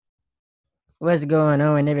What's going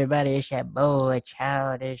on, everybody? It's your boy,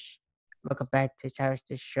 Childish. Welcome back to Childish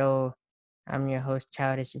the Show. I'm your host,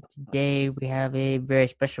 Childish, and today we have a very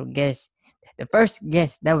special guest. The first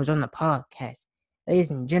guest that was on the podcast.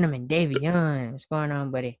 Ladies and gentlemen, Davey Young. What's going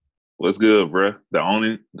on, buddy? What's good, bruh?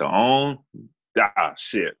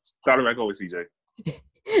 Shit. Start it back over, CJ.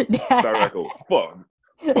 Start it back over.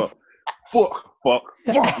 Fuck,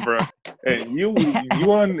 bruh. And you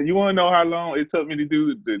want to know how long it took me to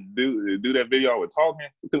do that video with talking?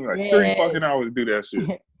 It took me like 3 fucking hours to do that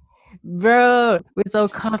shit. Bro, we're so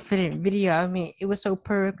confident video. I mean, it was so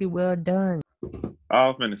perfectly well done. I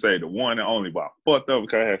was finna say the one and only, but I fucked up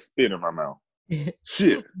because I had spit in my mouth.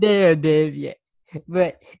 Shit. Damn, Dave, yeah.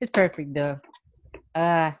 But it's perfect though.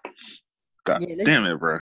 God damn it,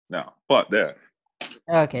 bro. No, fuck that.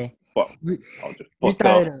 Okay. Fuck. I'll just fuck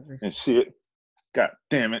up and shit. God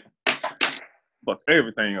damn it. Fuck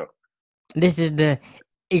everything up. This is the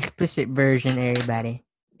explicit version, everybody.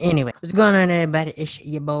 Anyway, what's going on, everybody? It's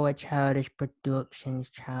your boy, Childish Productions,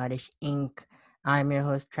 Childish Inc. I'm your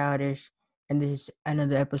host, Childish, and this is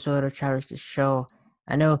another episode of Childish the Show.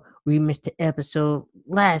 I know we missed the episode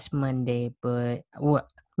last Monday, but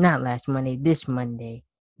not last Monday, this Monday,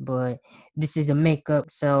 but this is a makeup.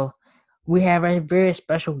 So we have a very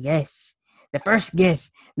special guest, the first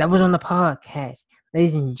guest that was on the podcast.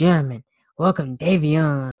 Ladies and gentlemen, welcome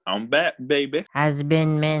Davion. I'm back, baby. How's it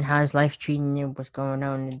been, man? How's life treating you? What's going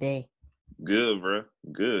on today? Good, bro.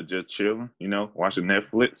 Good. Just chilling, watching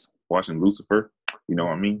Netflix, watching Lucifer. You know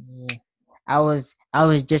what I mean? Yeah. I was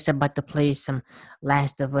just about to play some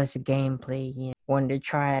Last of Us gameplay. Wanted to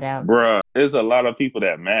try it out. Bruh, there's a lot of people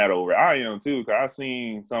that mad over it. I am too, because I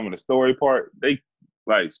seen some of the story part. They,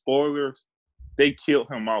 like, spoilers, they killed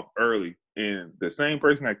him off early. And the same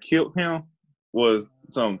person that killed him was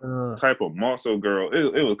some type of muscle girl.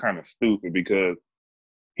 It was kind of stupid because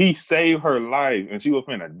he saved her life and she was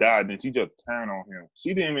finna die. Then she just turned on him.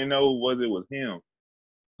 She didn't even know it was him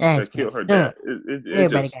that killed her dad.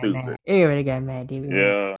 It's just stupid. Mad. Everybody got mad, dude.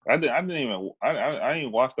 Yeah, I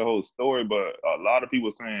didn't watch the whole story, but a lot of people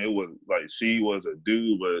saying it was like she was a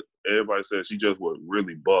dude, but everybody said she just was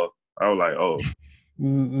really buff. I was like, oh.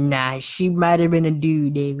 Nah, she might have been a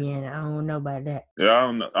dude, Davian. I don't know about that.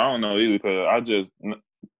 Yeah, I don't know either because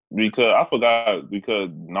I forgot because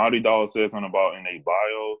Naughty Dog said something about in a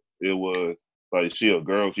bio. It was like she a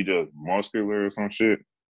girl, she just muscular or some shit.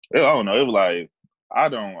 I don't know. It was like I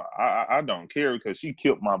don't care because she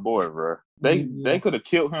killed my boy, bro. They could have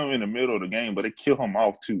killed him in the middle of the game, but they killed him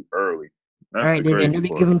off too early. That's all right, Davian. Don't be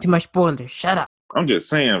giving too much spoilers. Shut up. I'm just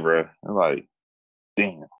saying, bro. Like,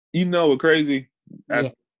 damn. You know what crazy? Yeah.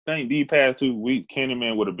 I think these past 2 weeks,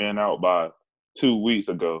 Candyman would have been out by 2 weeks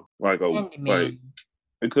ago. Like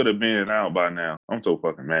it could have been out by now. I'm so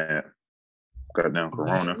fucking mad. Goddamn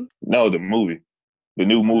Corona. No, the movie. The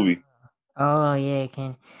new movie. Oh yeah,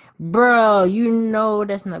 Ken. Bro, you know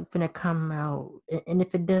that's not gonna come out. And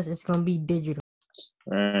if it does, it's gonna be digital.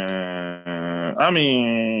 I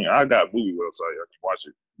mean, I got movie website. I can watch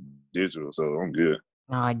it digital, so I'm good.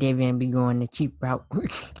 Nah, Davian be going the cheap route.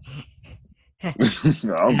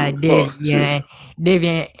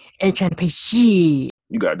 Davian ain't trying to pay shit.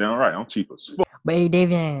 You got damn right. I'm cheap as fuck. But hey,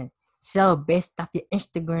 Davian, sell best off your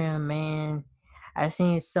Instagram, man. I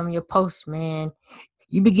seen some of your posts, man.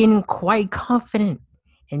 You be getting quite confident.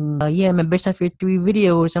 And man, based off your 3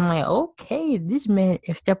 videos, I'm like, okay, this man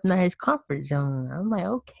is stepping out his comfort zone. I'm like,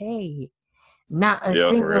 okay. Not a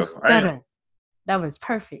single stutter. That was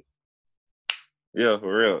perfect. Yeah,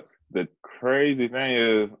 for real. The crazy thing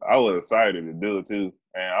is, I was excited to do it too.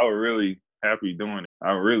 And I was really happy doing it.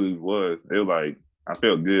 I really was. It was like, I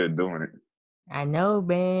felt good doing it. I know,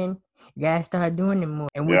 man. You gotta start doing it more.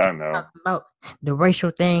 And we I know. Talk about the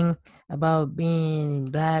racial thing, about being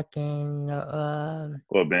black and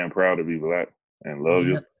well, being proud to be black and love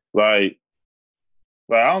you. Like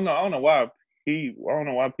I don't know why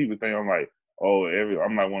people think I'm like,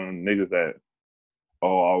 I'm like one of them niggas that I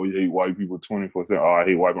always hate white people 24/7. I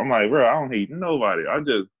hate white people. I'm like, bro, I don't hate nobody. I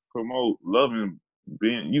just promote loving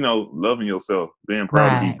yourself, being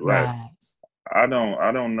proud to be black. Right. I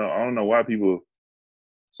don't know why people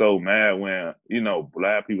so mad when,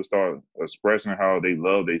 black people start expressing how they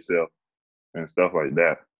love themselves and stuff like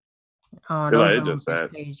that. Oh, no, it's just sad.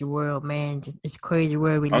 Crazy world, man. It's a crazy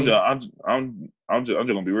world we live. I'm just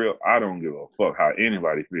gonna be real. I don't give a fuck how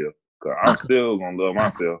anybody feels, cause I'm still gonna love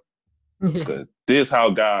myself. Cause this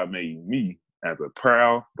how God made me as a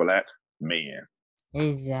proud black man.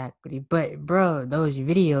 Exactly, but bro, those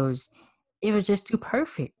videos, it was just too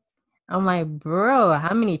perfect. I'm like, bro,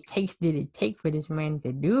 how many takes did it take for this man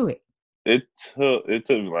to do it? It took me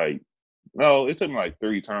like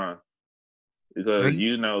 3 times. because Right?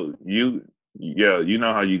 you know you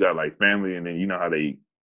know how you got like family, and then you know how they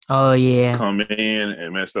Oh yeah. come in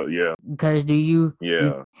and mess up. Yeah, Because do you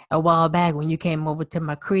yeah, a while back when you came over to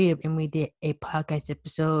my crib and we did a podcast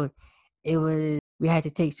episode, it was we had to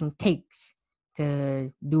take some takes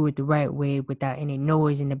to do it the right way without any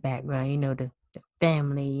noise in the background. The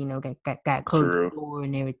family, got closed the true. door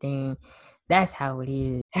and everything. That's how it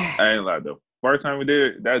is. I ain't like the first time we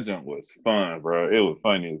did it, that jump was fun, bro. It was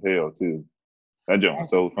funny as hell too. That jump was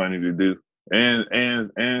That's so funny to do. And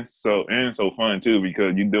so fun too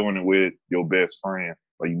because you're doing it with your best friend.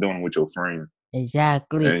 Like you're doing it with your friend.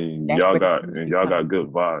 exactly. And That's y'all where the got and chemistry y'all comes got from. good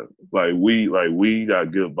vibe. Like we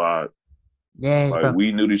got good vibe. Yes, Like bro.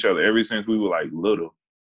 we knew each other ever since we were like little.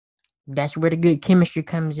 That's where the good chemistry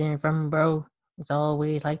comes in from, bro. It's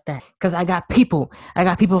always like that. Cause I got people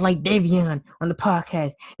like Davion on the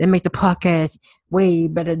podcast that make the podcast way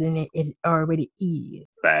better than it already is.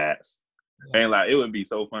 Fast. Yeah. And like it would be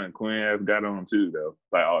so fun. Quinn has got on too though.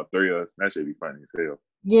 Like all three of us. That should be funny as hell.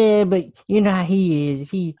 Yeah, but you know how he is.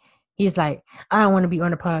 He's like, I don't want to be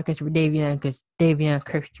on the podcast with Davion because Davion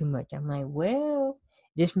cursed too much. I'm like, well,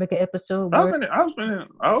 just make an episode I was where finna, I was finna,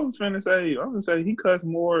 I was finna say, I was gonna say he cussed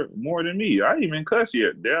more than me. I ain't even cuss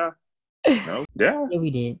yet. Yeah, no, yeah. yeah, we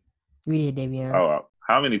did. We did, Davion. Oh,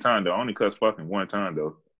 how many times though? I only cussed fucking one time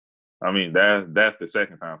though. I mean that's the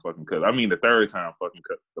second time fucking cuss. I mean the third time fucking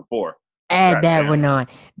cuss. The fourth. Add God that damn one it. on.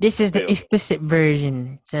 This is the Hell. explicit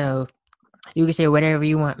version. So you can say whatever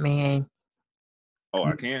you want, man. Oh,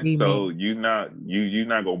 I can. We So man. you not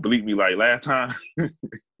gonna bleep me like last time?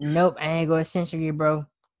 Nope, I ain't gonna censor you, bro.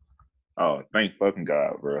 Oh, thank fucking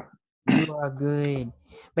God, bro. You are good.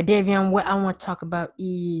 But Davion, what I want to talk about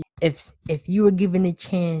is if you were given a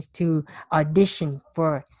chance to audition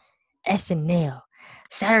for SNL,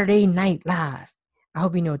 Saturday Night Live. I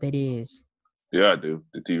hope you know what that is. Yeah, I do.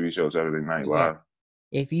 The TV show Saturday Night Yeah. Live.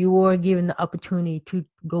 If you were given the opportunity to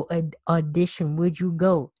go audition, would you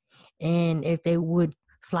go? And if they would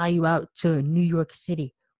fly you out to New York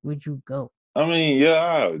City, would you go? I mean, yeah,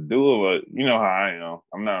 I do it, but you know how I am.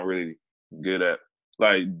 I'm not really good at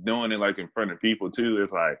like doing it like in front of people too.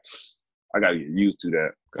 It's like I gotta get used to that.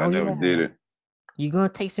 I Oh never did yeah. it. You're gonna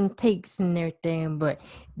take some takes and everything, but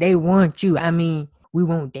they want you. I mean, we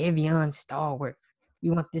want Davion Stallworth. We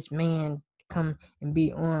want this man to come and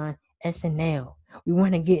be on SNL. We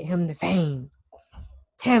want to get him the fame.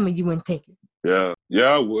 Tell me you wouldn't take it. Yeah, yeah,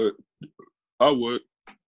 I would. I would.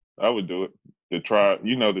 I would do it to try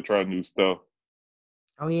new stuff,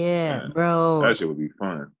 Oh yeah, and bro. that shit would be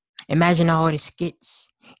fun. Imagine all the skits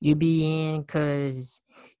you be in, cause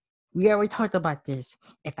we already talked about this.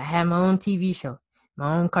 If I had my own TV show,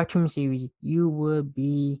 my own cartoon series, you would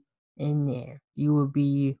be in there. You would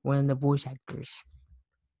be one of the voice actors.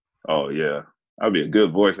 Oh yeah, I'd be a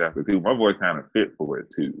good voice actor too. My voice kind of fit for it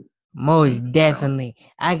too. Most You know? definitely.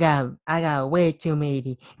 I got way too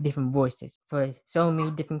many different voices for so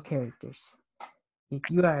many different characters.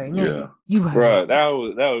 You already know Yeah, that. You already bro,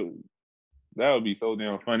 that would be so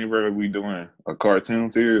damn funny, bro. If we doing a cartoon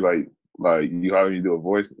series like you how you do a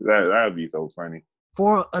voice. That'd be so funny.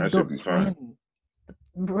 for That should Adult be fun.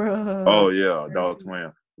 Swim, bruh. Oh yeah, Adult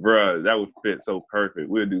Swim, bro. That would fit so perfect.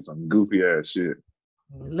 We'll do some goofy ass shit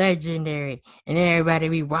Legendary, and everybody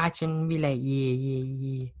be watching and be like, yeah, yeah,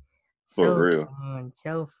 yeah. for So real. fun,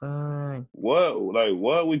 so fun.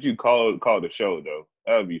 What would you call the show though?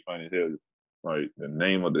 That would be funny as hell. Like the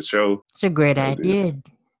name of the show. It's a great That'd be idea.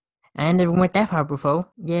 I never went that far before.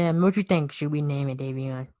 Yeah, what you think? Should we name it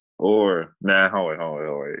Davion? or nah. Hold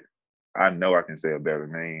it. I know I can say a better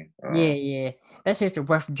name. Yeah, yeah. That's just a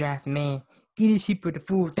rough draft, man. Get these people the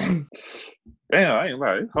full thing. Damn, I ain't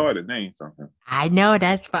lie. It's hard to name something. I know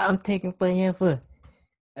that's what I'm taking for him for.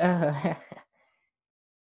 Uh,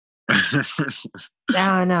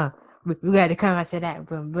 I don't know. We got to come out to that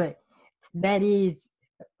one, but that is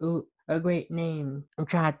a great name. I'm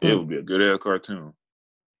trying to It think. would be a good ass cartoon.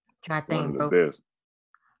 Trying to One of think, the bro. best.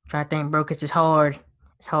 Trying to think, bro, because it's hard.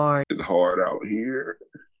 It's hard. It's hard out here.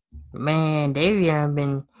 Man, Davion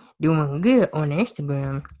been doing good on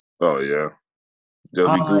Instagram. Oh yeah.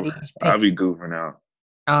 Just be All goofing. these I pictures. be goofing out.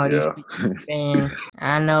 All these Yeah. pictures. And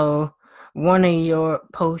I know one of your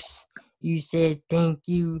posts, you said, thank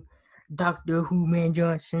you, Dr. Who Man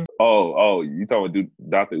Johnson. Oh, you talking about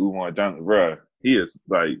Dr. Umar Johnson, bruh. He is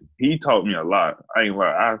like he taught me a lot. I ain't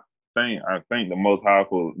like I think the most high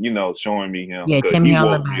for showing me him Yeah, because tell me he all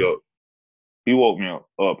woke me about it. up. He woke me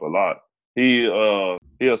up a lot. He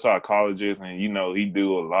a psychologist and he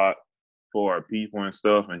do a lot for our people and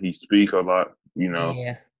stuff and he speak a lot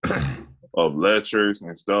Yeah. of lectures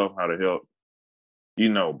and stuff how to help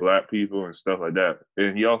black people and stuff like that.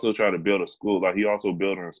 And he also tried to build a school. Like he also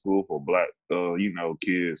built a school for black,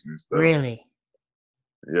 kids and stuff. Really?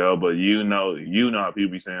 Yeah, but how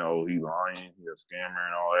people be saying, "Oh, he's lying, he's a scammer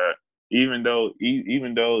and all that." Even though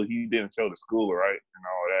he didn't show the school right and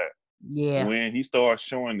all that, Yeah. when he started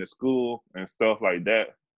showing the school and stuff like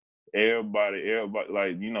that, everybody,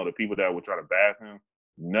 like the people that would try to bath him,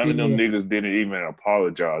 none of them Yeah. niggas didn't even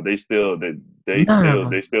apologize. None of them.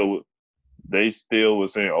 They still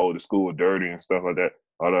was saying, "Oh, the school was dirty and stuff like that."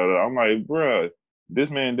 I'm like, bruh,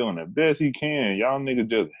 this man doing the best he can. Y'all niggas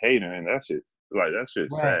just hating, and that shit's Right.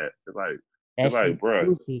 sad. That shit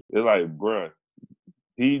goofy. It's like, bruh,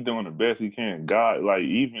 he doing the best he can. God, like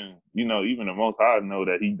even the Most High know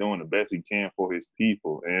that he doing the best he can for his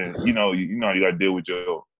people, and you got to deal with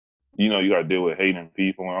you got to deal with hating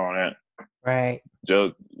people and all that. Right.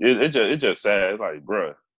 It's just sad. It's like,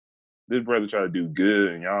 bruh, this brother try to do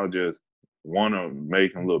good, and y'all just want to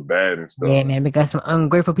make him look bad and stuff. Yeah, man, we got some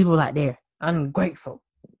ungrateful people out there. Ungrateful.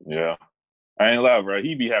 Yeah. I ain't lie, bro.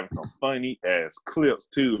 He be having some funny ass clips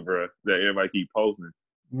too, bro, that everybody keep posting.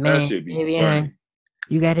 Man, That should be funny.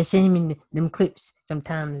 You gotta send me them clips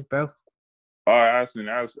sometimes, bro. All right, I send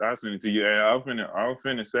it to you. And I was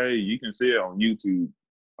finna say you can see it on YouTube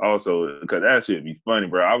also, because that should be funny,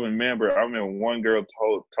 bro. I remember one girl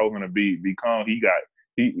told him to be calm. He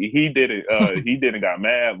did it. He didn't got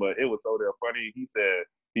mad, but it was so damn funny. He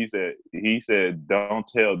said, don't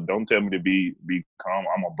tell me to be calm.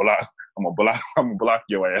 I'm gonna block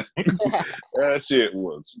your ass. That shit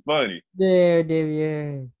was funny. There,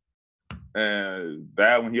 yeah. And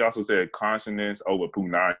that one, he also said consciousness over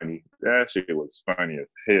Punani. That shit was funny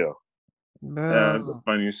as hell. Bro. The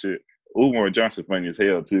funniest shit. Umar Johnson funny as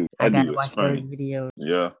hell too. I That gotta dude was watch funny. those videos.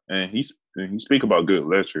 Yeah, and he speak about good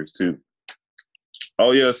lectures too.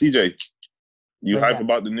 Oh yeah, CJ, you What's hype that?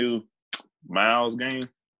 about the new Miles game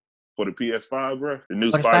for the PS5, bro? The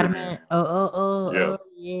new For the Spider-Man. Oh,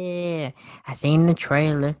 yeah. I seen the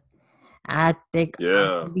trailer. I think I'm Yeah,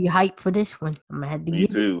 gonna be hyped for this one. I'm gonna have to me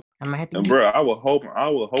get it. too. I'm gonna have to And get bro, I was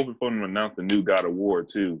hoping for them to announce the new God of War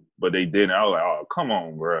too, but they didn't. I was like, oh come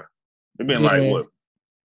on, bro. It's been like Yeah. what,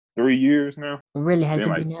 3 years now? Really has Been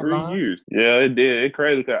to like be that 3 long? years. Yeah, it did. It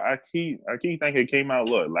crazy because I keep thinking it came out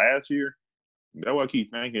last year. That's why I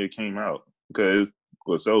keep thinking it came out because it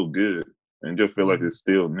was so good and just feel like it's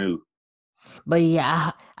still new. But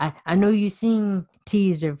yeah, I know you seen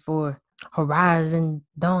teaser for Horizon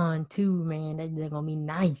Dawn 2, man. That's gonna be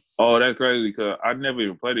nice. Oh, that's crazy because I never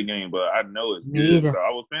even played the game, but I know it's Me good. either.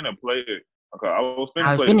 I was finna play it. Okay, I was I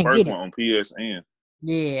finna was play the finna first get it. one on PSN.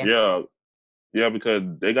 Yeah. Yeah, because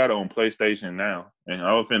they got it on PlayStation now, and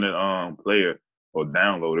I was finna play it or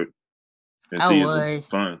download it and see if it's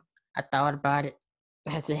fun. I thought about it.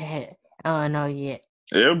 I said, I don't know yet.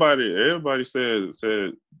 Everybody said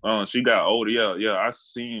she got older. Yeah. I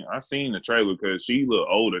seen the trailer because she look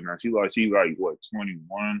older now. She like what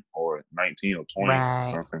 21 or 19 or 20 or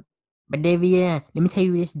Right. something. But David, let me tell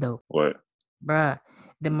you this though. What? Bruh,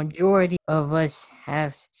 the majority of us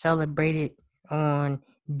have celebrated on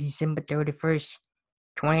December 31st,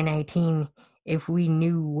 2019 if we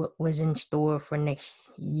knew what was in store for next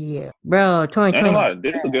year. Bro, 2020. Ain't a lot.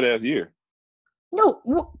 This is a good ass year. No,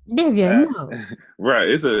 Davian, no. Right.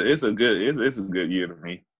 It's a good year to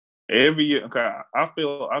me. Every year, I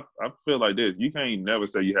feel like this. You can't never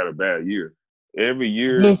say you had a bad year. Every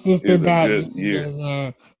year This is the is a bad good year.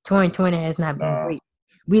 Davian. 2020 has not been Nah. great.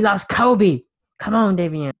 We lost Kobe. Come on,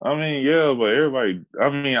 Davian. I mean, yeah, but everybody. I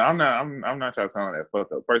mean, I'm not trying to sound like that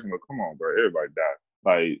fucked up person, but come on, bro. Everybody died.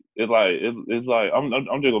 It's like I'm just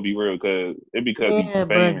gonna be real because he's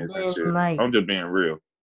famous and shit. I'm just being real.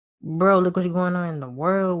 Bro, look what's going on in the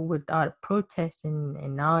world with all the protests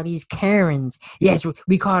and all these Karens. Yes,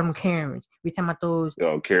 we call them Karens. We talking about those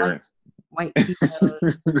Karen, white people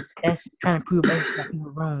that's trying to prove other black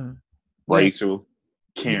people wrong. Rachel,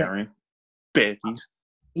 Karen, Becky.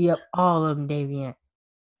 Yep, all of them, Davian.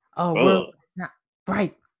 Oh, world is not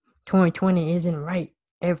right. 2020 isn't right.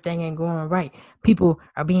 Everything ain't going right. People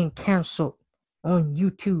are being canceled on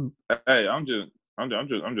YouTube. Hey, I'm just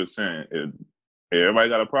saying. Everybody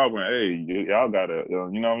got a problem. Hey, y'all gotta, you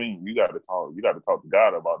know what I mean? You gotta talk to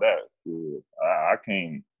God about that. I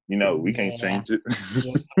can't, we can't change it.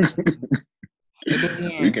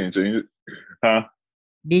 We can't change it, huh?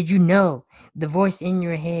 Did you know the voice in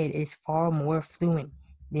your head is far more fluent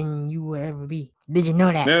than you will ever be? Did you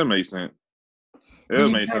know that? That makes sense. That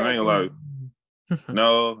makes sense. I ain't like,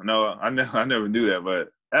 no, I never knew that,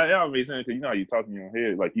 but that makes sense because how you talk in your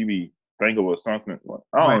head, like you be thinking about something. Like,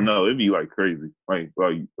 I don't know, it'd be like crazy, like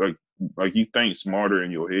you think smarter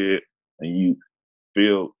in your head and you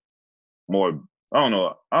feel more I don't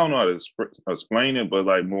know how to explain it, but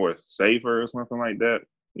like more safer or something like that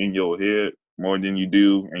in your head more than you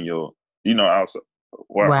do in your, outside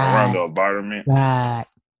around the Right, environment. right. Like,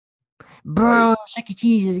 Bro, Chuck E.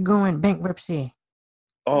 Cheese is going bankruptcy.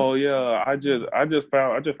 oh yeah, I just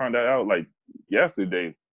found that out like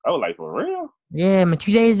yesterday. I was like, for real? Yeah, man,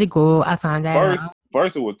 2 days ago, I found that out.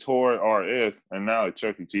 First it was Toy R Us, and now it's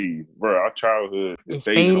Chuck E. Cheese. Bro, our childhood is It's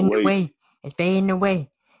fading fading away. away. It's fading away.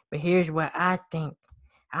 But here's what I think.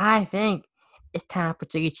 I think it's time for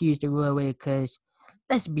Chuck E. Cheese to go away because,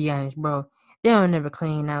 let's be honest, bro, they don't never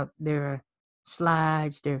clean out their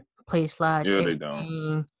slides, their plate slides, Yeah, they don't.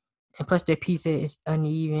 everything. And plus, their pizza is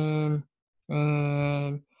uneven.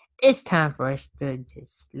 And it's time for us to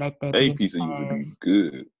just let that be They in the pizza used to be past.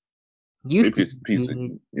 good. They Used to be pizza,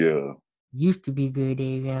 good. yeah. Used to be good,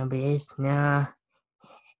 Davion, but it's nah.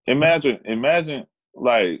 Imagine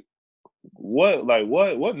like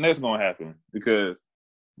what next gonna happen? Because,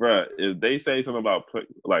 bruh, if they say something about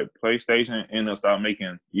like PlayStation and they'll start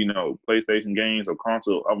making PlayStation games or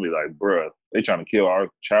console, I'll be like, bruh, they trying to kill our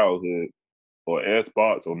childhood or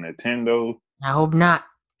Xbox or Nintendo, I hope not.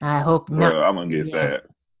 I hope not. bruh. I'm gonna get Davion. sad,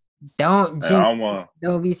 Don't and jinx it.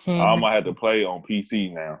 Don't be saying I'm that. gonna have to play on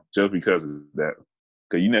PC now just because of that.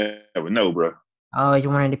 Cause you never know, bruh. I always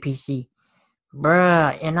wanted a PC.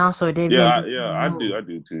 Bruh. And also, Davian, did you know? I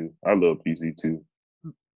do too. I love PC too.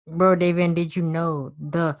 Bro, Davian, did you know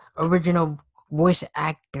the original voice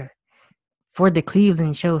actor for the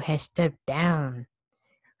Cleveland show has stepped down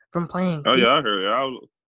from playing Oh yeah, Cleveland? I heard it. What's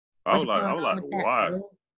I going was on like, with that, why? bro?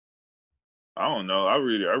 I don't know. I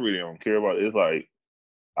really don't care about it. It's like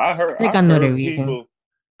I think I know the reason. People.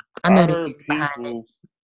 I I know the heard reason behind it. people.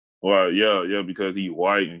 Well, yeah, because he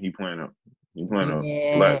white and he playing a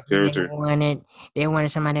Yeah, black and character. they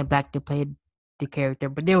wanted somebody black to play the character,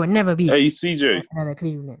 but there would never be Hey CJ, another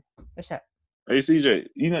Cleveland. What's up? hey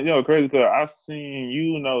CJ, crazy because I seen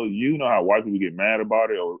you know how white people get mad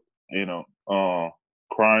about it or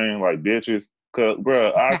crying like bitches. Cause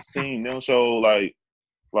bro, I seen them show like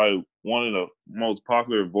one of the most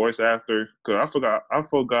popular voice actor. Cause I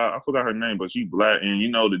forgot her name, but she black and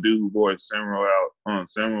the dude who voiced Samuel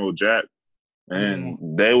Samuel Jack. Yeah.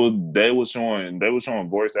 And they was showing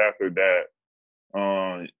voice actor that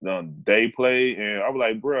they play, and I was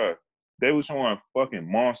like, bruh, they was showing fucking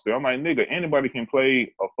monster. I'm like, nigga, anybody can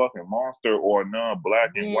play a fucking monster or a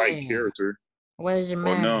non-black and white Yeah. character What does it or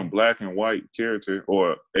matter? non-black and white character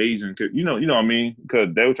or Asian character. You know what I mean?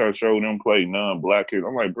 Because they were trying to show them play non-black character.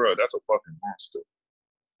 I'm like, bruh, that's a fucking monster.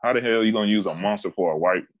 How the hell are you gonna use a monster for a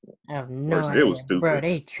white I have no person? It was idea. Bro, stupid.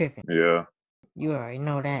 they tripping. Yeah, You already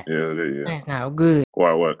know that. yeah. That's not good.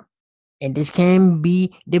 Why what? And this can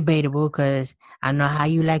be debatable because I know how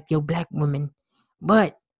you like your black women.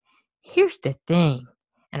 But here's the thing.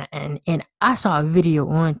 And I saw a video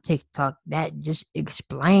on TikTok that just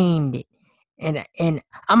explained it. And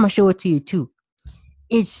I'm gonna show it to you too.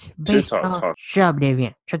 It's based TikTok off talk. Shut up,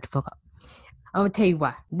 Davian. Shut the fuck up. I'm gonna tell you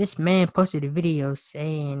why. This man posted a video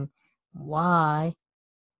saying why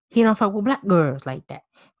he don't fuck with black girls like that.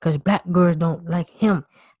 Cause black girls don't like him.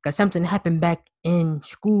 Cause something happened back in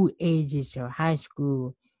school ages or high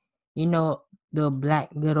school. You know, the black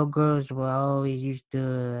little girls were always used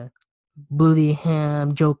to bully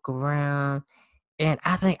him, joke around. And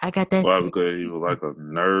I think I got that Why? same Because he was feeling. like a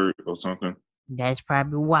nerd or something. That's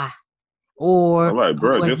probably why. Or I'm like, it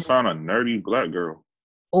bro, just wasn't find a nerdy black girl.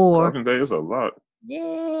 I or can say it's a lot.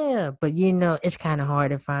 yeah, but it's kinda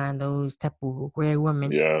hard to find those type of rare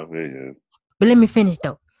women. Yeah, it is. But let me finish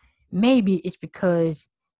though. Maybe it's because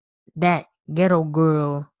that ghetto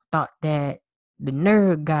girl thought that the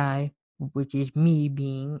nerd guy, which is me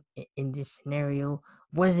being in this scenario,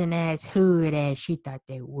 wasn't as hood as she thought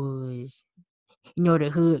they was. You know, the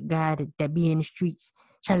hood guy that be in the streets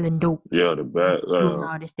selling dope, Yeah, the bad. doing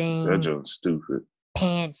all this That thing, just stupid.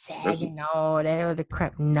 pants That's sagging, all that other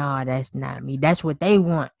crap. Nah, that's not me. That's what they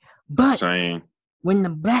want. But insane. when the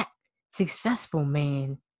black successful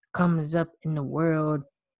man comes up in the world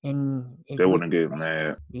and They is with wouldn't get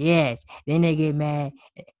mad yes, then they get mad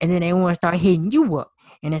and then they want to start hitting you up.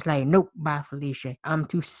 And it's like, nope, bye, Felicia. I'm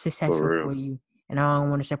too for successful real. for you. And I don't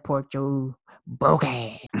want to support your broke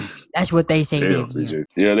ass. That's what they say, Damn, David. CJ.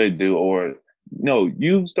 Yeah, they do. Or no,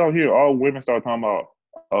 you start here. All women start talking about,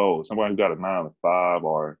 oh, somebody who got a 9 to 5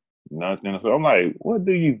 or nothing. So I'm like, what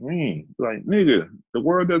do you mean? Like, nigga, the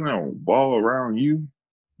world doesn't revolve around you.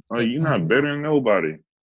 Like, It you're does not not. better than nobody.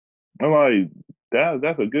 I'm like,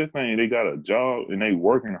 that's a good thing. They got a job and they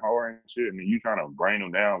working hard and shit, and you trying to bring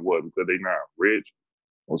them down what because they not rich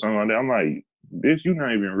or something like that. I'm like, bitch, you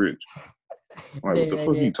not even rich. Like, what the Yeah, fuck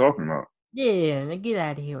are yeah. you talking about? Yeah, now get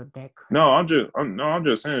out of here with that crap. No, I'm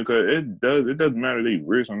just saying because it doesn't matter if they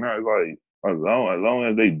rich or not. It's like as long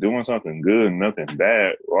as they doing something good, nothing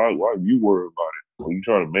bad. Why you worry about it? Or you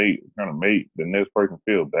trying to make the next person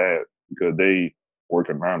feel bad because they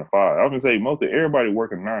working 9 to 5. I would say most of everybody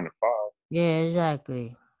working 9 to 5. Yeah,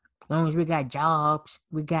 exactly. As long as we got jobs,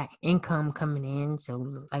 we got income coming in.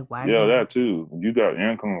 So, like, why does Yeah, it matter? that too. You got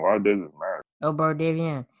income. Why does it matter? Oh, bro,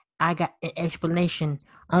 Davian, I got an explanation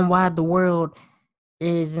on why the world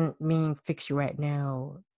isn't being fixed right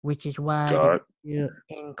now, which is why they're God, still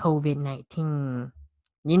in COVID-19.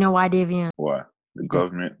 You know why, Davian? why the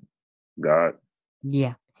government? God.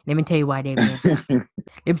 Yeah. Let me tell you why, Davian.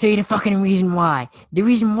 Let me tell you the fucking reason why. The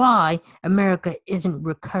reason why America isn't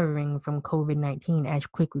recovering from COVID-19 as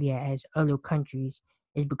quickly as other countries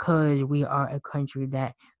is because we are a country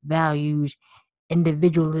that values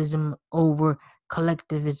individualism over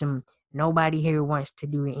collectivism. Nobody here wants to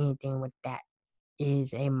do anything with that. It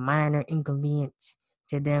is a minor inconvenience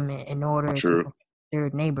to them in order to True. protect their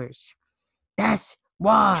neighbors. That's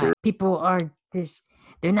why True. people are just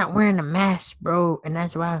they're not wearing a mask, bro, and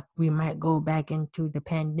that's why we might go back into the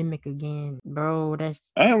pandemic again, bro. That's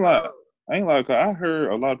I ain't like. I ain't like. I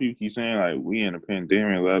heard a lot of people keep saying like we in a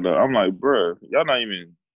pandemic. Blah, blah. I'm like, bruh, y'all not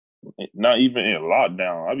even in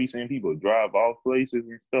lockdown. I be seeing people drive off places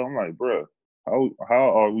and stuff. I'm like, bruh, how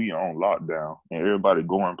are we on lockdown and everybody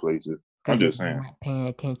going places? I'm because they're just saying. not paying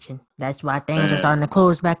attention. That's why things are And starting to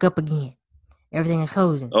close back up again. Everything is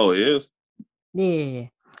closing. oh, it is. Yeah,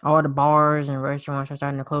 all the bars and restaurants are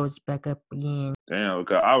starting to close back up again. Damn,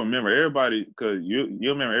 cause I remember everybody, cause you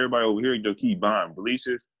remember everybody over here just keep buying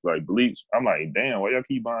bleaches, like bleach. I'm like, damn, why y'all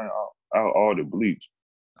keep buying all the bleach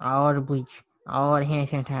All the bleach, all the hand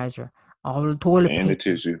sanitizer, all the toilet and the paper.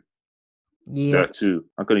 tissue? Yep, That too.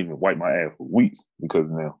 I couldn't even wipe my ass for weeks because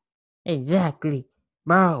now. exactly,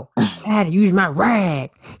 bro. I had to use my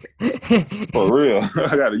rag. For real,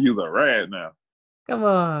 I got to use a rag now. Come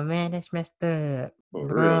on, man, that's messed up, For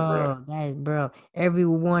real, bro. bro.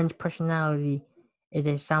 Everyone's personality is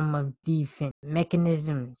a sum of defense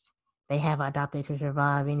mechanisms they have adopted to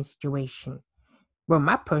survive any situation. Bro,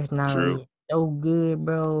 my personality True. is so good,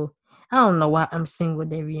 bro. I don't know why I'm single,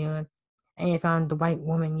 Davion. I ain't found the right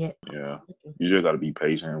woman yet. Yeah. You just got to be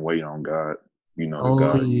patient and wait on God. You know that Oh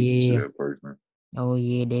God lead you to yeah, that person. oh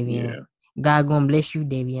yeah, Davion. Yeah. God gonna bless you,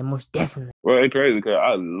 Davion, most definitely. Well, it's crazy because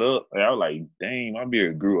I was like, dang, my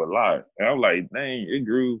beard grew a lot. And I was like, dang, it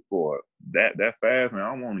grew for that fast, man.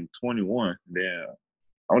 I'm only 21. Damn.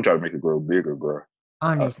 I'm gonna try to make it grow bigger, bro. I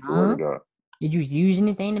Honest, swear to huh? God. Did you use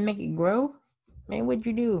anything to make it grow? Man, what'd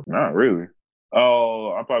you do? Not really.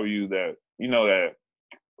 Oh, I probably use that. You know that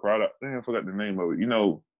product. Damn, I forgot the name of it. You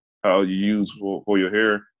know how you use for your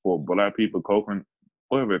hair for black people, coconut,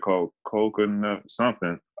 whatever it called, coconut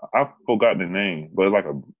something. I forgot the name, but it's like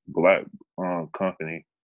a black company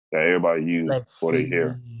that everybody use Let's for their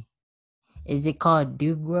hair. see. Is it called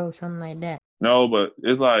Do Grow? Something like that? No, but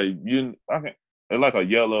it's like it's like a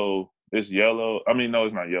yellow. It's yellow. I mean, no,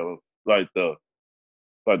 it's not yellow. Like the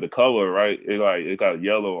color, right? It got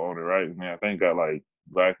yellow on it, right? And I think it got like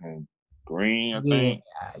black and green. I Yeah, think.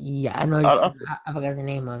 yeah, I know. I, I forgot the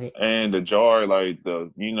name of it. and the jar, like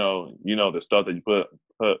the the stuff that you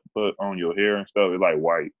put on your hair and stuff, it's like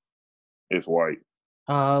white. It's white.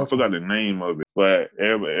 Oh, I okay. forgot the name of it, but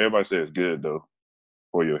everybody says it's good though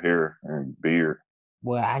for your hair and beard.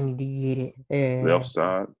 Well, I need to get it. Left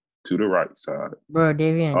side to the right side, Bro,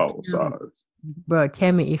 Davian, all sides.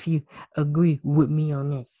 tell me if you agree with me on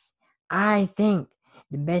this. I think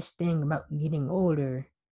the best thing about getting older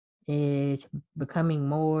is becoming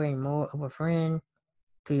more and more of a friend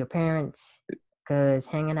to your parents. Cause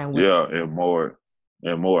hanging out with Yeah, and more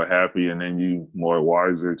happy, and then you more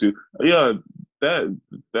wiser too. Yeah, that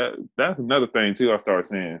that's another thing too. I started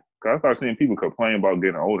seeing. 'Cause I started seeing people complain about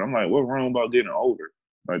getting older. I'm like, what wrong about getting older?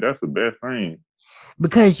 Like that's the best thing.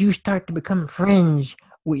 because you start to become friends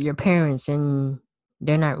with your parents, and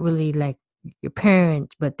they're not really like your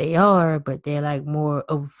parents, but they're like more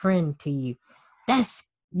of a friend to you. That's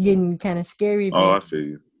getting kind of scary, Oh, man. I feel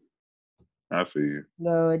you. I feel you.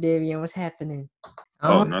 No, Davian, what's happening? I Oh,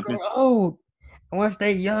 don't want to nothing. grow old. I want to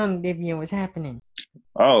stay young, Davian. What's happening?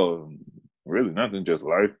 Oh, really nothing. Just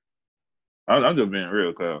life. I'm just being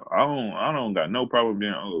real, cause I don't got no problem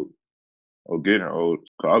being old or getting old.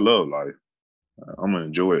 Cause I love life. I'm gonna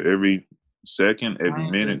enjoy it every second, every I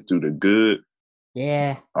do. minute through the good.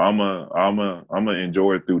 Yeah. I'm gonna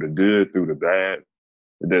enjoy it through the good, through the bad.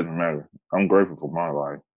 It doesn't matter. I'm grateful for my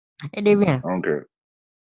life. Hey, Davian, I don't care.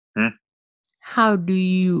 Hmm? how do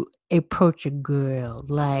you approach a girl?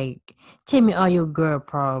 Like, tell me all your girl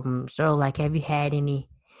problems. So, like, have you had any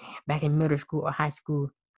back in middle school or high school?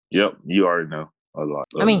 Yep, you already know a lot,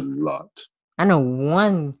 I mean, lot, I know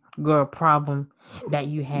one girl problem that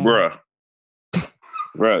you had. bruh.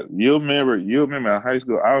 Bruh, you remember in high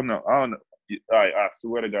school? I don't know. I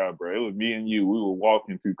swear to God, bro, it was me and you. We were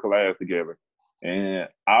walking to class together, and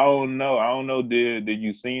I don't know. Did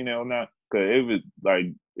you seen it or not? Cause it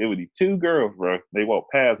was the two girls, bro. They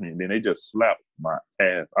walked past me, and then they just slapped my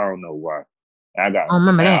ass. I don't know why. I got. I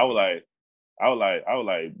remember that. I was like,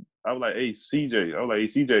 hey CJ. I was like, hey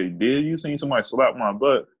CJ, did you seen somebody slap my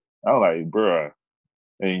butt? I was like, bruh.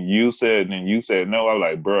 And you said no. I was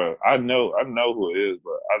like, bruh, I know who it is,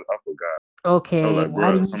 but I forgot. Okay, I was like, why bruh,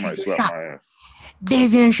 didn't you somebody shoot your slapped shot? my ass.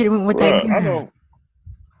 Davion should have went with that girl.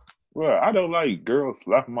 I don't like girls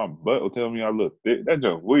slapping my butt or telling me I look thick. That's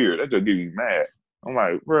just weird. That just get me mad. I'm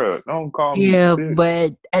like, bruh, don't call me Yeah, thick.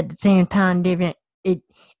 but at the same time, Davion, it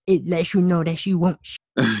lets you know that she won't.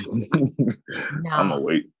 I'm gonna Nah,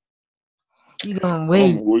 wait. you gonna I'm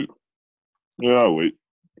wait. gonna wait. Yeah, I'll wait.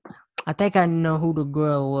 I think I know who the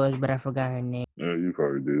girl was, but I forgot her name. Yeah, you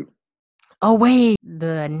probably do. Oh wait,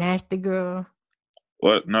 the nasty girl.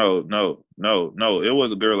 What? No. It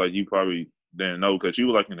was a girl like you probably didn't know because she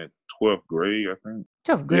was like in the 12th grade, I think.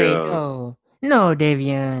 12th grade. Yeah. No,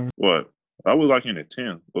 Davion. What? I was like in the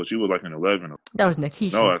 10th, but she was like in 11th. That was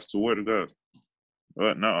Nakisha. No, I swear to God.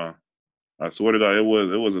 What? Nuh-uh. I swear to God, it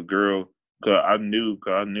was a girl. Cause I knew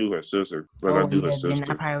her sister. Like I knew her Then I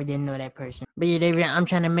sister. probably didn't know that person. But yeah, Davion, I'm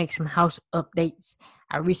trying to make some house updates.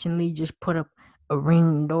 I recently just put up a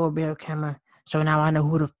Ring doorbell camera, so now I know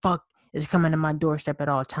who the fuck is coming to my doorstep at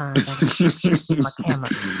all times. My camera.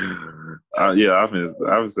 Yeah,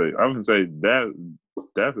 I would say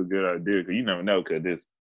that's a good idea because you never know because this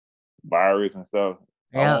virus and stuff.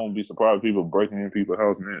 I Yeah, won't be surprised if people breaking in people's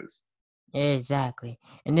house next. exactly.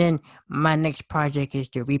 And then my next project is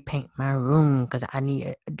to repaint my room because I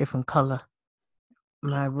need a different color.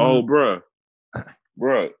 My room. Oh, bruh,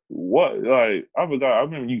 what? Like I forgot. I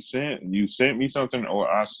remember you sent me something, or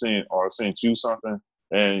I sent you something.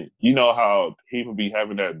 And you know how people be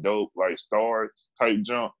having that dope like stars type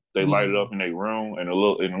jump? They light it Yeah. up in their room and it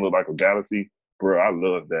look like a galaxy. Bro, I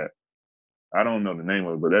love that. I don't know the name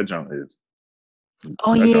of it, but that jump is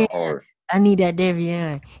Oh that yeah, jump hard. I need that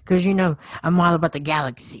Davion because I'm all about the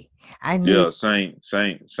galaxy. I need. Yeah,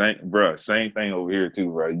 bro. Same thing over here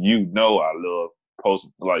too, bro. You know I love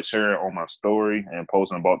posting like sharing on my story and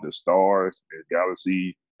posting about the stars and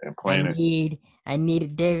galaxy and planets. I need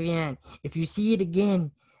it, Davion. If you see it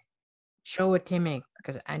again, show it to me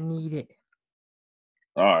because I need it.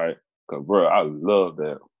 All right, cause bro, I love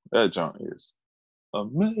that. That jump is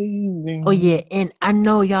amazing. Oh yeah, and I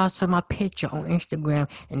know y'all saw my picture on Instagram,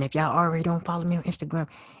 and if y'all already don't follow me on Instagram,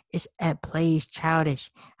 it's at Plays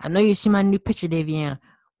Childish. I know you see my new picture, Davion.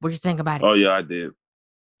 What you think about it? Oh yeah, I did.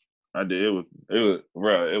 It was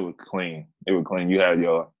clean. It was clean. You had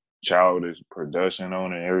your childish production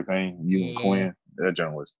on it and everything. You and Quinn, that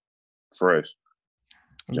jump was fresh.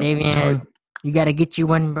 Davion, you gotta get you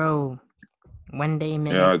one, bro. One day,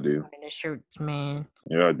 man. Yeah, I do. The shirts, man.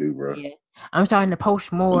 Yeah, I do, bro. Yeah, I'm starting to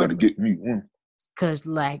post more. I gotta get me one. Cause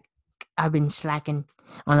like I've been slacking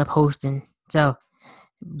on the posting. So,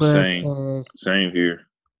 but same here.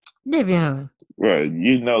 Davion, Right,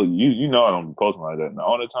 you know I don't be posting like that. The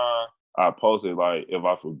only time I post it like if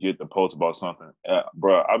I forget to post about something,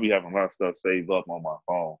 bro, I be having a lot of stuff saved up on my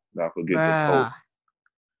phone that I forget to post.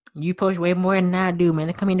 You post way more than I do, man.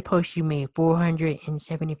 Look how many posts you made,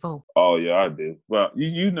 474. Oh yeah, I did. Well,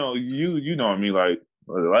 you know what I mean. Like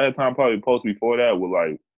the last time I probably posted before that was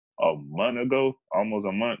like a month ago, almost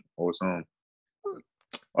a month or something.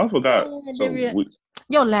 I forgot.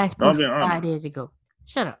 Your last post was 5 honest. days ago.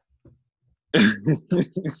 Shut up. I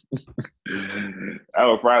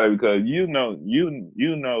was Friday because you know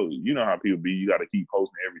how people be. You got to keep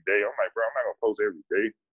posting every day. I'm like, bro, I'm not gonna post every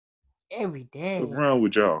day. Every day. What's wrong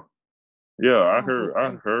with y'all? Yeah, I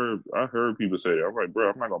heard people say that. I'm like, bro,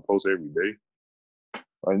 I'm not gonna post every day.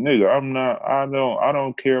 Like, nigga, I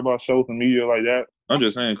don't care about social media like that. I'm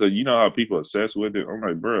just saying because you know how people obsessed with it. I'm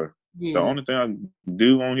like, bro, the only thing I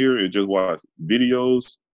do on here is just watch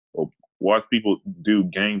videos or watch people do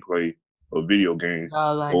gameplay of video games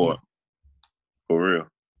or for real.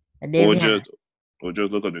 Or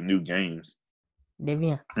just look up the new games.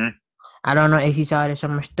 Davion, I don't know if you saw this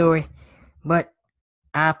on my story, but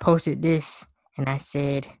I posted this and I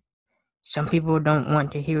said, some people don't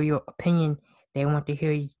want to hear your opinion. They want to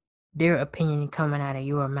hear their opinion coming out of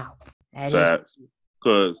your mouth. Facts.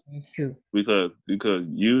 Because true. Because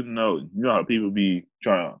you know how people be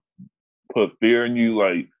trying to put fear in you,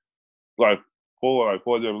 like for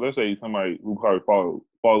example, let's say somebody who probably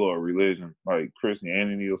follow a religion like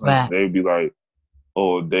Christianity or something, Right. they'd be like,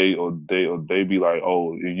 or they be like,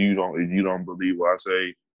 oh, if you don't believe what I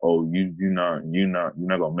say, oh, you're not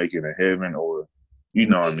gonna make it in heaven, or you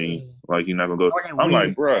know what I mean, Yeah. like you're not gonna go. All that I'm weird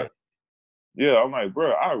like, bruh, stuff. yeah, I'm like,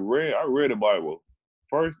 bruh, I read the Bible.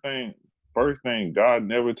 First thing, first thing, God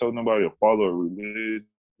never told nobody to follow a religion.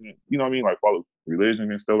 You know what I mean, like follow religion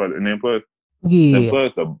and stuff like that. And then Yeah.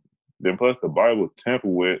 plus the then plus the Bible tempered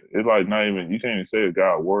with, it's like not even, you can't even say it's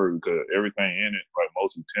God's word because everything in it like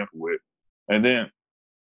mostly tempered with. And then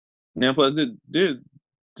plus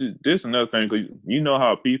this another thing, because you know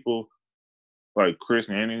how people like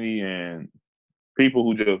Christianity and people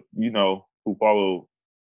who just who follow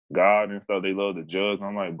God and stuff, they love to judge. And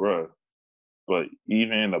I'm like, bruh, but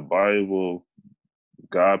even in the Bible,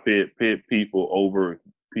 God pit people over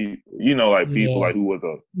people, like people Yeah. like who was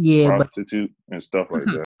a Yeah, but prostitute and stuff like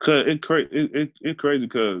that. Cause it crazy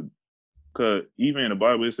cause even in the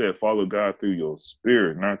Bible it said follow God through your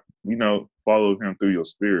spirit, not follow Him through your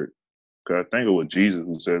spirit. Cause I think it was Jesus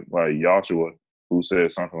who said, like Joshua, who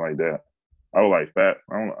said something like that. I was like, fat.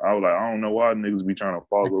 I was like, I don't know why niggas be trying to I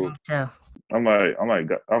follow. think so.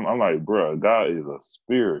 I'm like, bro, God is a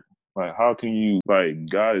spirit. Like, how can you like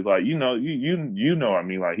God is like, I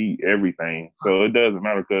mean, like He everything. So it doesn't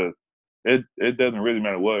matter because it doesn't really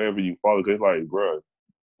matter whatever you follow. Cause it's like, bro,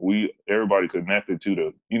 everybody connected to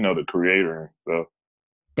the Creator and stuff.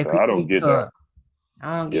 The So I don't get that. creator.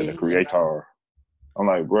 I don't Yeah, get the it either, bro. Creator. I'm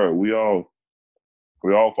like, bro, we all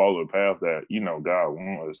follow the path that God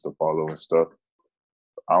wants us to follow and stuff.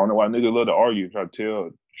 I don't know why niggas love to argue, try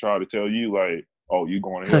to tell you like, oh, you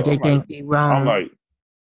going to Because hell. they think they I'm wrong. like,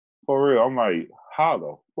 for real. I'm like, how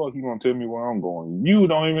the fuck you gonna tell me where I'm going? You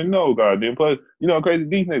don't even know, goddamn. Plus, crazy.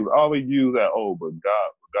 These niggas always use that. Oh, but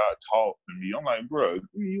God talked to me. I'm like, bro,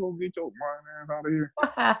 you gonna get your mind ass out of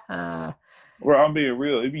here? Bro, I'm being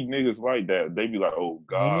real. It be niggas like that. They be like, oh Ain't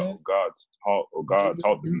God, it? God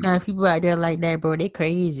talked to Them me. kind of people out there like that, bro, they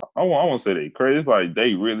crazy. I won't say they crazy. It's like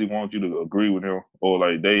they really want you to agree with them, or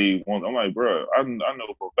like they want. I'm like, bro, I know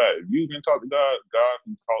for a fact if you can talk to God, God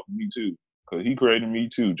can talk to me too, cause He created me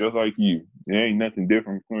too, just like you. There ain't nothing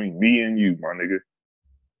different between me and you, my nigga.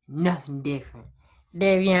 Nothing different.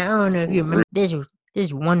 Davian, I don't know if you remember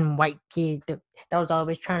this one white kid that was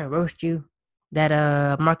always trying to roast you.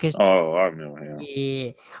 That Marcus. Oh, I know him.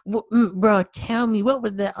 Yeah. Bro, tell me what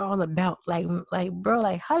was that all about? Like, bro,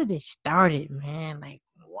 like how did it start it, man? Like,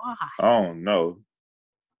 why? I don't know.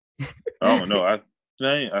 I don't know. I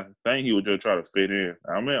think he would just try to fit in.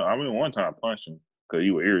 I mean, one time I punched him because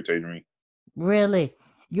he was irritating me. Really?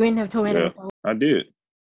 You ain't never told me that Yeah, before? I did.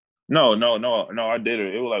 No, no, no, no. I did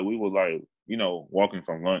it. It was like we was like walking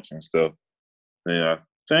from lunch and stuff. And I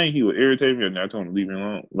think he would irritate me, and I told him to leave me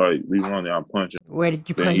alone. Like leave me alone, then I punch him. Where did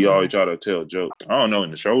you Then punch he him always at? try to tell jokes. I don't know,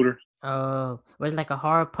 in the shoulder. Oh, was it like a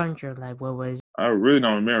hard punch or like what was I really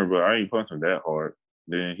don't remember, but I ain't punched him that hard.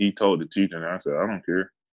 Then he told the teacher, and I said, I don't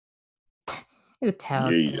care. it? Yeah,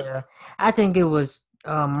 Telltale. I think it was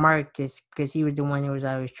Marcus because he was the one that was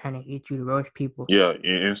always trying to get you to roast people. yeah.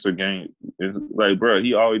 In Instagram, it's like, bro,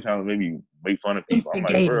 he always trying to maybe make fun of people. I'm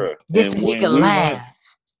like, Instigating bro. just so And he could when we went laugh.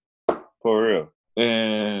 for real,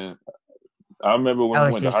 and I remember when That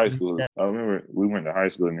we was went to just high messed school. up. I remember we went to high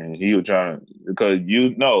school, and then he was trying because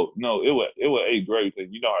no, it was eighth grade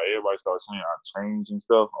because you know how everybody starts saying I changed and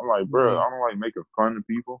stuff. I'm like, bro, Yeah. I don't like making fun of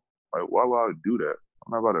people. Like, why would I do that?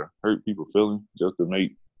 I'm not about to hurt people's feelings just to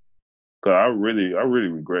make. Cause I really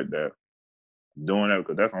regret that doing that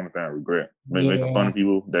because that's the only thing I regret. Making fun Yeah. of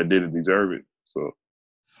people that didn't deserve it. So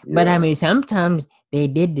But yeah, I mean, sometimes they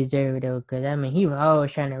did deserve it though, because I mean, he was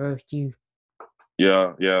always trying to roast you.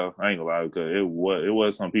 yeah. I ain't gonna lie because it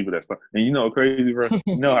was some people that start and crazy, bro.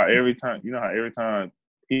 You know how every time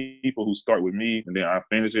people who start with me and then I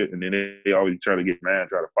finish it and then they always try to get mad,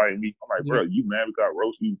 try to fight me. I'm like, Yeah. bro, you mad because I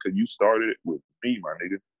roast you because you started it with me, my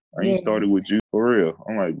nigga. I ain't Yeah, started with you for real.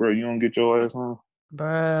 I'm like, bro, you don't get your ass on.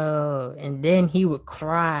 bro. And then he would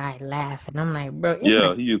cry laughing. I'm like, bro, it's not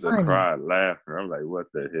Yeah, he used to funny. cry laughing. I'm like, what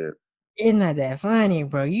the hell? It's not that funny,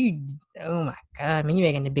 bro. Oh my God, man, you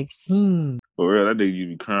making a big scene. For real, that nigga you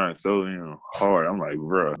be crying so hard. I'm like,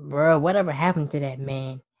 bro. Bro, whatever happened to that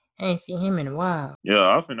man? I ain't seen him in a while. Yeah,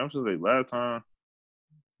 I'm just like last time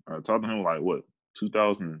I talked to him like what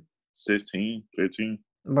 2016, 15.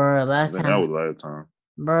 Bro, I think that was the last time.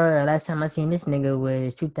 last time I seen this nigga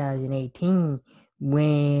was 2018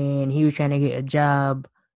 when he was trying to get a job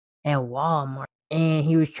at Walmart. And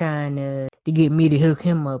he was trying to get me to hook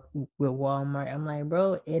him up with Walmart. I'm like,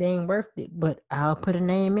 bro, it ain't worth it, but I'll put a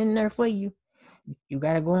name in there for you. You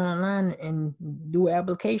gotta go online and do an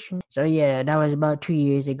application. So yeah, that was about 2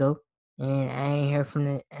 years ago. and I ain't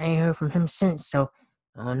heard from him since. So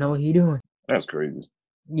I don't know what he doing. That's crazy.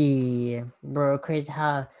 Yeah, bro, crazy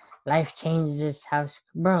how life changes.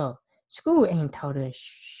 Bro, school ain't taught us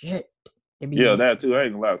shit to Yeah, be that too. I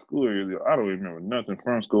ain't gonna lie. School, I don't remember nothing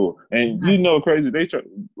from school. And you nothing. know, crazy. They try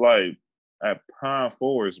like at Pine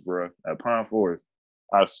Forest, bro. At Pine Forest,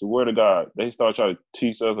 I swear to God, they start trying to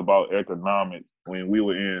teach us about economics when we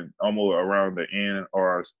were in almost around the end of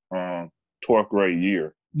our 12th grade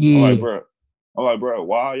year. I'm like, Yeah, bro. I'm like, bro,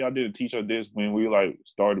 why y'all didn't teach us this when we like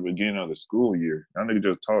started the beginning of the school year? I nigga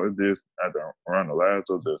just taught us this at around the last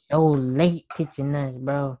of the so late teaching us,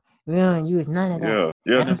 bro. We don't use none of that. yeah. And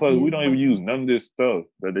Then I'm plus still we don't even use waiting. none of this stuff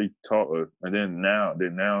that they taught us, and then now they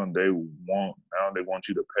want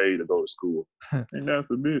you to pay to go to school. Ain't that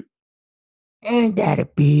a bit? Ain't that a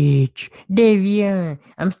bitch? Davion,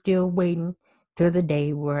 I'm still waiting till the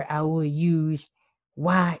day where I will use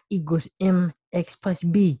y equals mx plus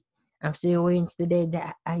b. I'm still waiting to the day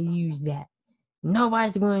that I use that.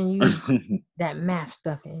 Nobody's going to use that math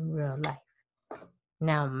stuff in real life.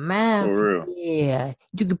 Now, math, For real. yeah,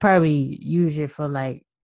 you could probably use it for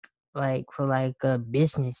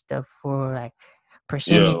business stuff for like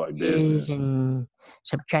Yeah, like percentages business. and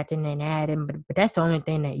subtracting and adding, but that's the only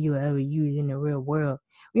thing that you ever use in the real world.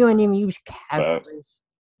 We don't even use Facts. calculus,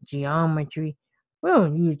 geometry. We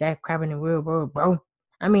don't use that crap in the real world, bro.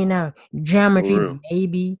 I mean, now For geometry real.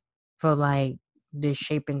 maybe for like the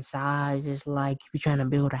shape and size is like if you're trying to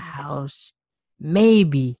build a house,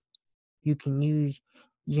 maybe you can use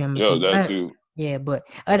Yeah, geometry, that but too. yeah, but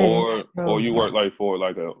other than that, Or bro, you no. work like for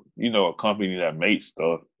like a company that makes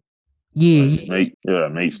stuff. Yeah, Like yeah,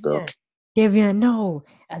 make stuff. yeah. Devian, no,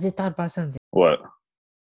 I just thought about something. What?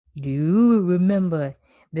 Do you remember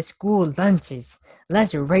the school lunches?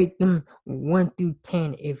 Let's rate them 1 through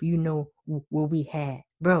 10 if you know what we had.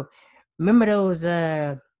 Bro, remember those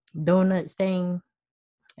donuts thing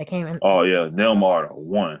that came in? Oh yeah, them are the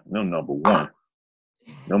one. Them number one.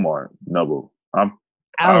 Them are number. I'm.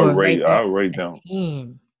 I would rate I that rate a them.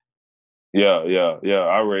 10. Yeah.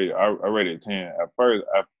 I rated 10. At first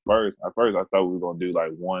I thought we were gonna do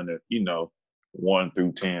like 1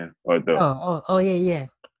 through 10, like the Oh, yeah.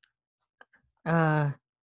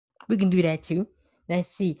 We can do that too. Let's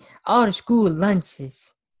see. All the school lunches.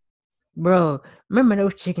 Bro, remember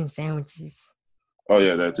those chicken sandwiches? oh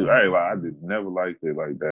yeah, that too. I ain't lie, I did never liked it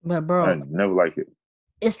like that. But I bro, never like it.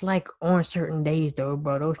 it's like on certain days though,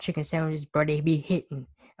 bro. Those chicken sandwiches, bro, they be hitting.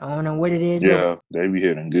 I don't know what it is, bro. Yeah, they be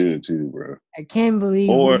hitting good too, bro. I can't believe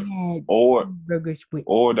Or we had or cheeseburgers with.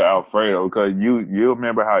 or the Alfredo, cause you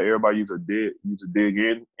remember how everybody used to dig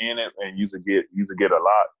in it and used to get a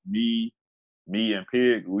lot. Me and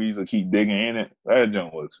Pig, we used to keep digging in it. That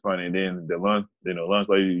junk was funny. Then the lunch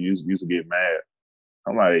lady used to get mad.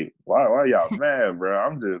 I'm like, why y'all mad, bro?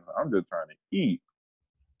 I'm just trying to eat.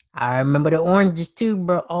 I remember the oranges too,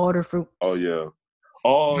 bro. All the Oh fruits, yeah.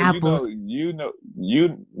 Oh, apples. you know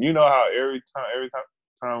how every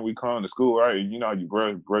time we come to school, right? You know how you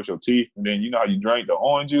brush your teeth, and then you know how you drink the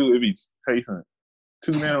orange juice. It be tasting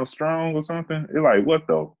too damn strong or something. It's like what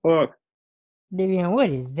the fuck, Davian, what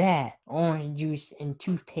is that? Orange juice and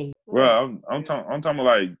toothpaste. bro? What? I'm talking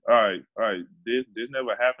like, all right. This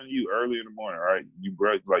never happened to you early in the morning, right? You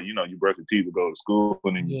brush like you brush your teeth to go to school,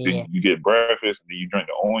 and then Yeah. you get breakfast, and then you drink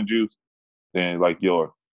the orange juice. Then like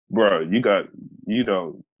your bro, you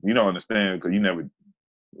don't understand because you never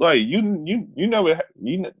like you never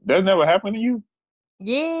that never happened to you.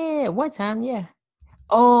 Yeah, one time, yeah.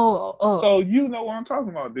 Oh, So you know what I'm talking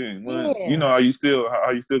about then. When you yeah. know how you still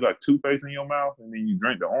got toothpaste in your mouth and then you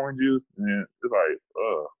drink the orange juice and then it's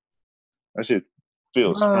like, that shit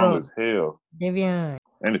feels strong Bro, as hell. Davian,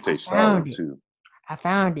 And it I tastes sour found it. too. I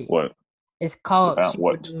found it. What? It's You called found Super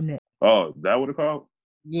what? Donut. Oh, that what it called?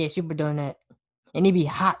 Yeah, Super Donut. And it be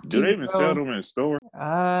hot Do they too, even sell bro. them in the store?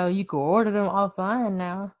 You can order them offline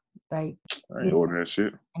now. Like I ain't get it ordering that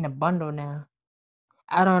shit. in a bundle now.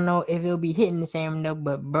 I don't know if it'll be hitting the same though,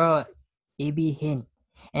 but bro, it be hitting.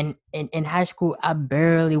 And in high school, I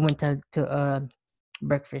barely went to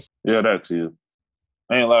breakfast. Yeah, that too.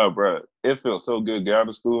 I ain't lie, bro. It feels so good get out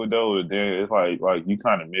of school though, and then it's like you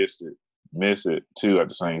kind of miss it too at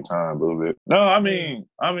the same time a little bit. No, Yeah.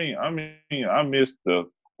 I miss the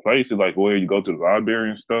places like where you go to the library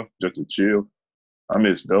and stuff just to chill. I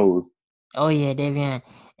miss those. Oh yeah, Davian.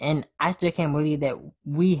 And I still can't believe that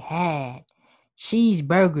we had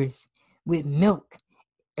cheeseburgers with milk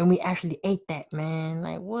and we actually ate that, man.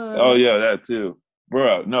 Like Oh what? yeah, that too,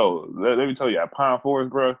 bro. No, let me tell you, at Pine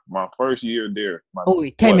Forest, bro, my first year there, my Oh,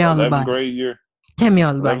 wait, tell me what all 11th about it. grade year, Tell me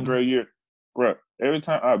all about 11th it. grade year, bro. Every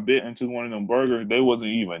time I bit into one of them burgers, they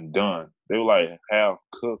wasn't even done. They were like half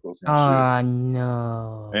cooked or some shit. Oh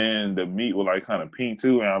no. And the meat was like kind of pink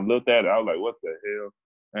too. And I looked at it, I was like, what the hell?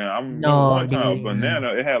 And I remember No, one time a dude.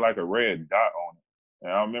 banana, it had like a red dot on it.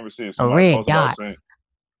 And I remember seeing A somebody red post about dot. saying,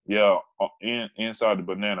 yeah, inside the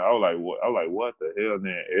banana. I was like, what the hell?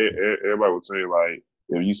 Then everybody would say like,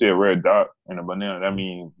 if you see a red dot in a banana, that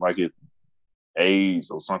means like it's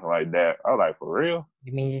AIDS or something like that. I was like, for real?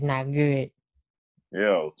 It means it's not good.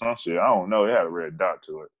 Yeah, or some shit. I don't know. It had a red dot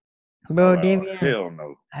to it. I was Bro, like, oh Davion, hell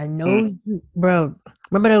no. I know you, bro.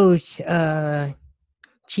 Remember those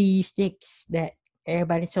cheese sticks that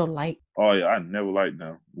everybody so like? Oh yeah, I never liked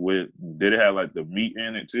them. Did it have like the meat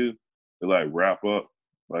in it too? To like wrap up,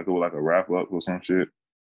 like it was like a wrap up or some shit.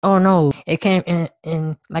 Oh no, it came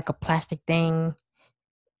in like a plastic thing,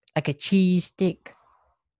 like a cheese stick.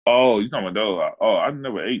 Oh, you talking about those? Oh, I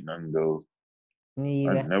never ate none of those. I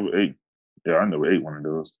Neither. never ate. Yeah, I never ate one of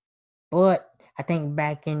those. But I think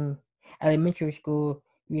back in elementary school,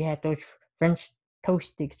 we had those French toast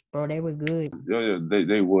sticks, bro. They were good. Yeah,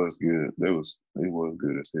 they was good. They was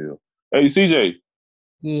good as hell. Hey, CJ,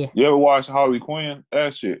 Yeah. you ever watch Harley Quinn?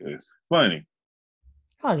 That shit is funny.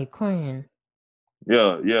 Harley Quinn.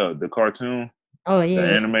 Yeah, the cartoon, Oh the yeah.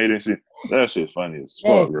 animated shit. That shit funny as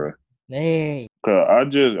Yeah. fuck, bro. Hey. Cause I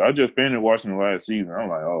just finished watching the last season. I'm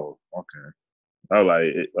like, oh, okay. I like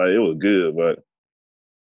it was good, but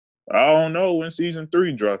I don't know when season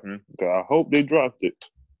 3 dropping. Cause I hope they dropped it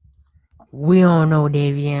We don't know,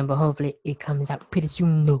 Davian, but hopefully it comes out pretty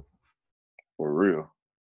soon though. for real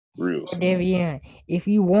Oh, soon. Davian, if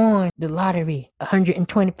you won the lottery,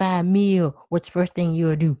 125 mil, what's the first thing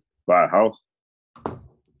you'll do? Buy a house,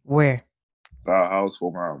 Where? buy a house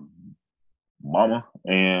for my mama,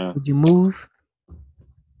 and Would you move?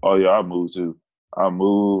 oh yeah, I move too. I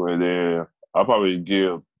move, and then I'll probably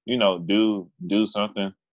do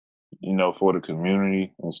something, for the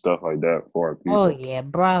community and stuff like that for our Oh people. yeah,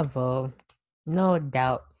 bravo. No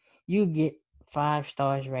doubt. You get 5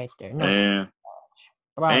 stars right there. No, And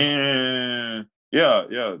bravo. and yeah,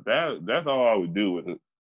 that's all I would do with it.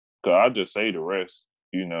 Cause I just say the rest,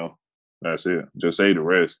 you know. That's it. Just say the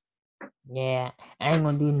rest. Yeah, I ain't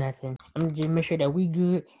gonna do nothing. I'm gonna just make sure that we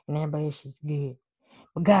good and everybody else is good.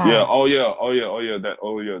 But Yeah. God,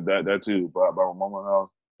 That too. Buy my mama's house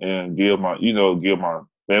and give my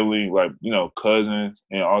family, like, cousins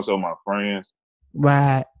and also my friends.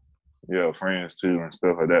 right. Yeah, friends too and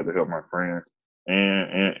stuff like that to help my friends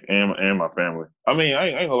and my family. I mean, I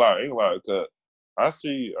ain't gonna lie, cause I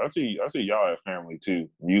see y'all as family too.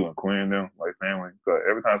 You and Quinn them like family. Cause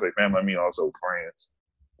every time I say family, I mean also friends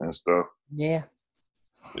and stuff. Yeah,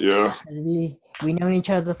 Yeah. we known each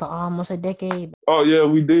other for almost a decade, Oh yeah,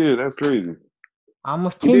 we did. That's crazy.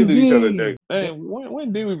 almost We 10 did each other a years. day. Dang,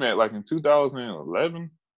 when did we met? Like in 2011,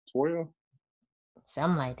 12?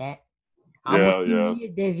 Something like that. Almost Yeah, 10 yeah.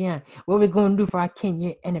 years, Davion. What we gonna do for our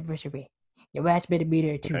 10-year anniversary? Your ass better be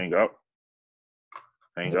there too. Hang out,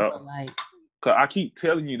 hang Yeah, out. but like, Cause I keep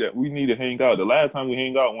telling you that we need to hang out. The last time we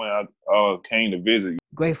hang out when I came to visit,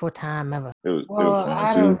 grateful time ever. it was Well, fun I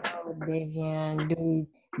too. don't know, Davion.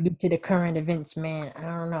 Due to the current events, man, I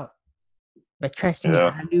don't know. But trust me,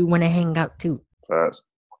 Yeah, I do want to hang out too.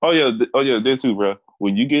 fast. Oh yeah, there too, bro.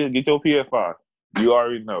 When you get your PS5, you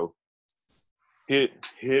already know.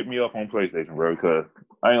 Hit me up on PlayStation, bro. Because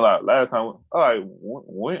I ain't like last time. Like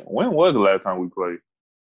when was the last time we played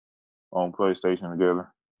on PlayStation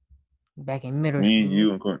together? Back in middle Me, school.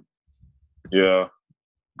 you, and Quinn. Yeah.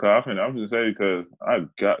 I'm just saying because I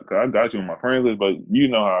got you on my friend list, but you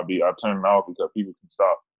know how I be. I turn it off because people can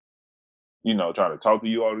stop, trying to talk to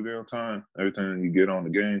you all the damn time. Every time you get on the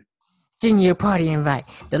game. Send you a party invite.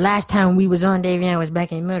 The last time we was on Davion was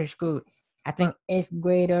back in middle school. I think 8th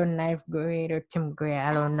grade or 9th grade or 10th grade.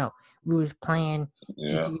 I don't know. We was playing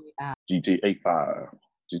Yeah. GTA. GTA 5.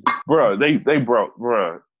 Bro, they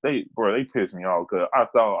pissed me off because I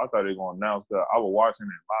thought they were gonna announce that. I was watching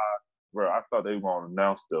it live, bro. I thought they were gonna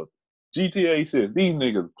announce the GTA 6. These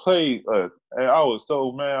niggas played us, and I was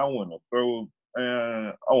so mad. I want to throw,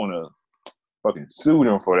 and I want to fucking sue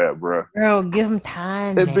them for that, bro. Girl, give him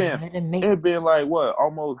time, It man. been Let him make it been like what,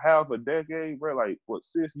 almost half a decade, bro. Like what,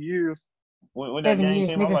 6 years when that 7 game years,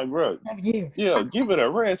 came. I'm nigga. like, bro, 7 years. yeah, give it a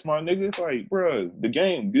rest, my nigga. It's like, bro, the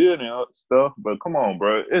game good and stuff, but come on,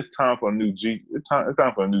 bro. It's time for a new It's time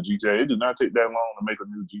for a new GTA. It do not take that long to make a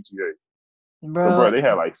new GTA. But bro, Bro, they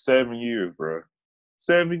had like 7 years, bro.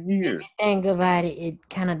 7 years, think about it, it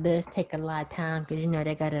kind of does take a lot of time because,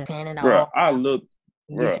 they got to plan it bro. all out,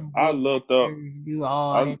 get some I voice looked up, actors, do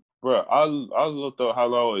all I that. bro, I looked up how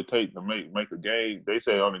long it take to make a game. They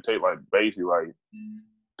say it only take like basically like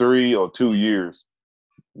 3 or 2 years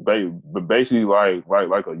But basically like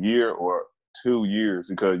a year or 2 years,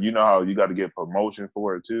 because you know how you got to get promotion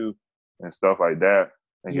for it too and stuff like that,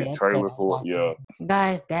 and get Yeah, so trailer for it. Yeah,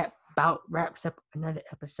 guys, that about wraps up another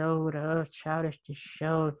episode of Childish the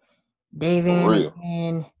Show. for Davian, real.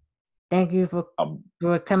 again, thank you Um,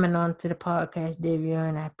 for coming on to the podcast,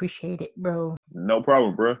 Davian. I appreciate it, bro. no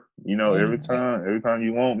problem, bro. You know, And every time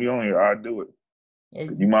you want me on here, I do it.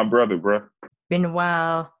 it's You my brother, bro. been a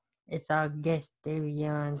while. It's our guest,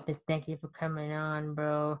 Davian. Thank you for coming on,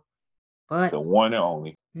 bro. But The one and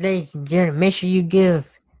only. ladies and gentlemen, make sure you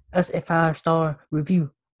give us a 5-star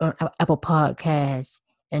review on Apple Podcasts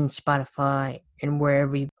and Spotify and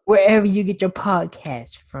wherever you get your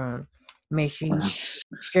podcasts from. Make sure you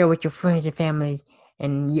share with your friends and family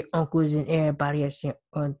and your uncles and everybody else, your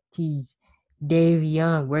aunties. Dave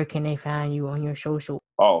Young, where can they find you on your social?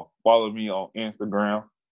 Oh, follow me on Instagram,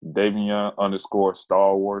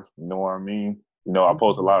 Davion_Star Wars. You know what I mean? You know, I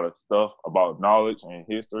post a lot of stuff about knowledge and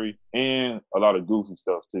history and a lot of goofy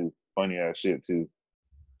stuff too. Funny ass shit too.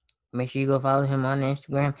 Make sure you go follow him on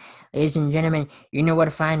Instagram. Ladies and gentlemen, you know where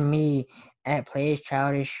to find me at Plays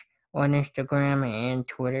Childish on Instagram and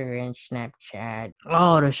Twitter and Snapchat.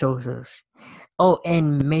 All the socials. Oh,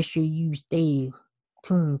 and make sure you stay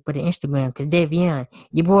tuned for the Instagram because Davion,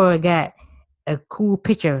 your boy got a cool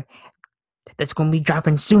picture that's gonna be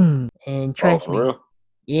dropping soon. And Oh, trust for me, real?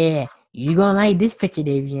 yeah, you gonna like this picture,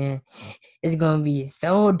 Davion. It's gonna be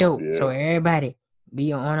so dope. So Yeah. everybody,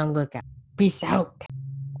 be on the lookout. Peace out.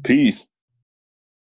 Peace.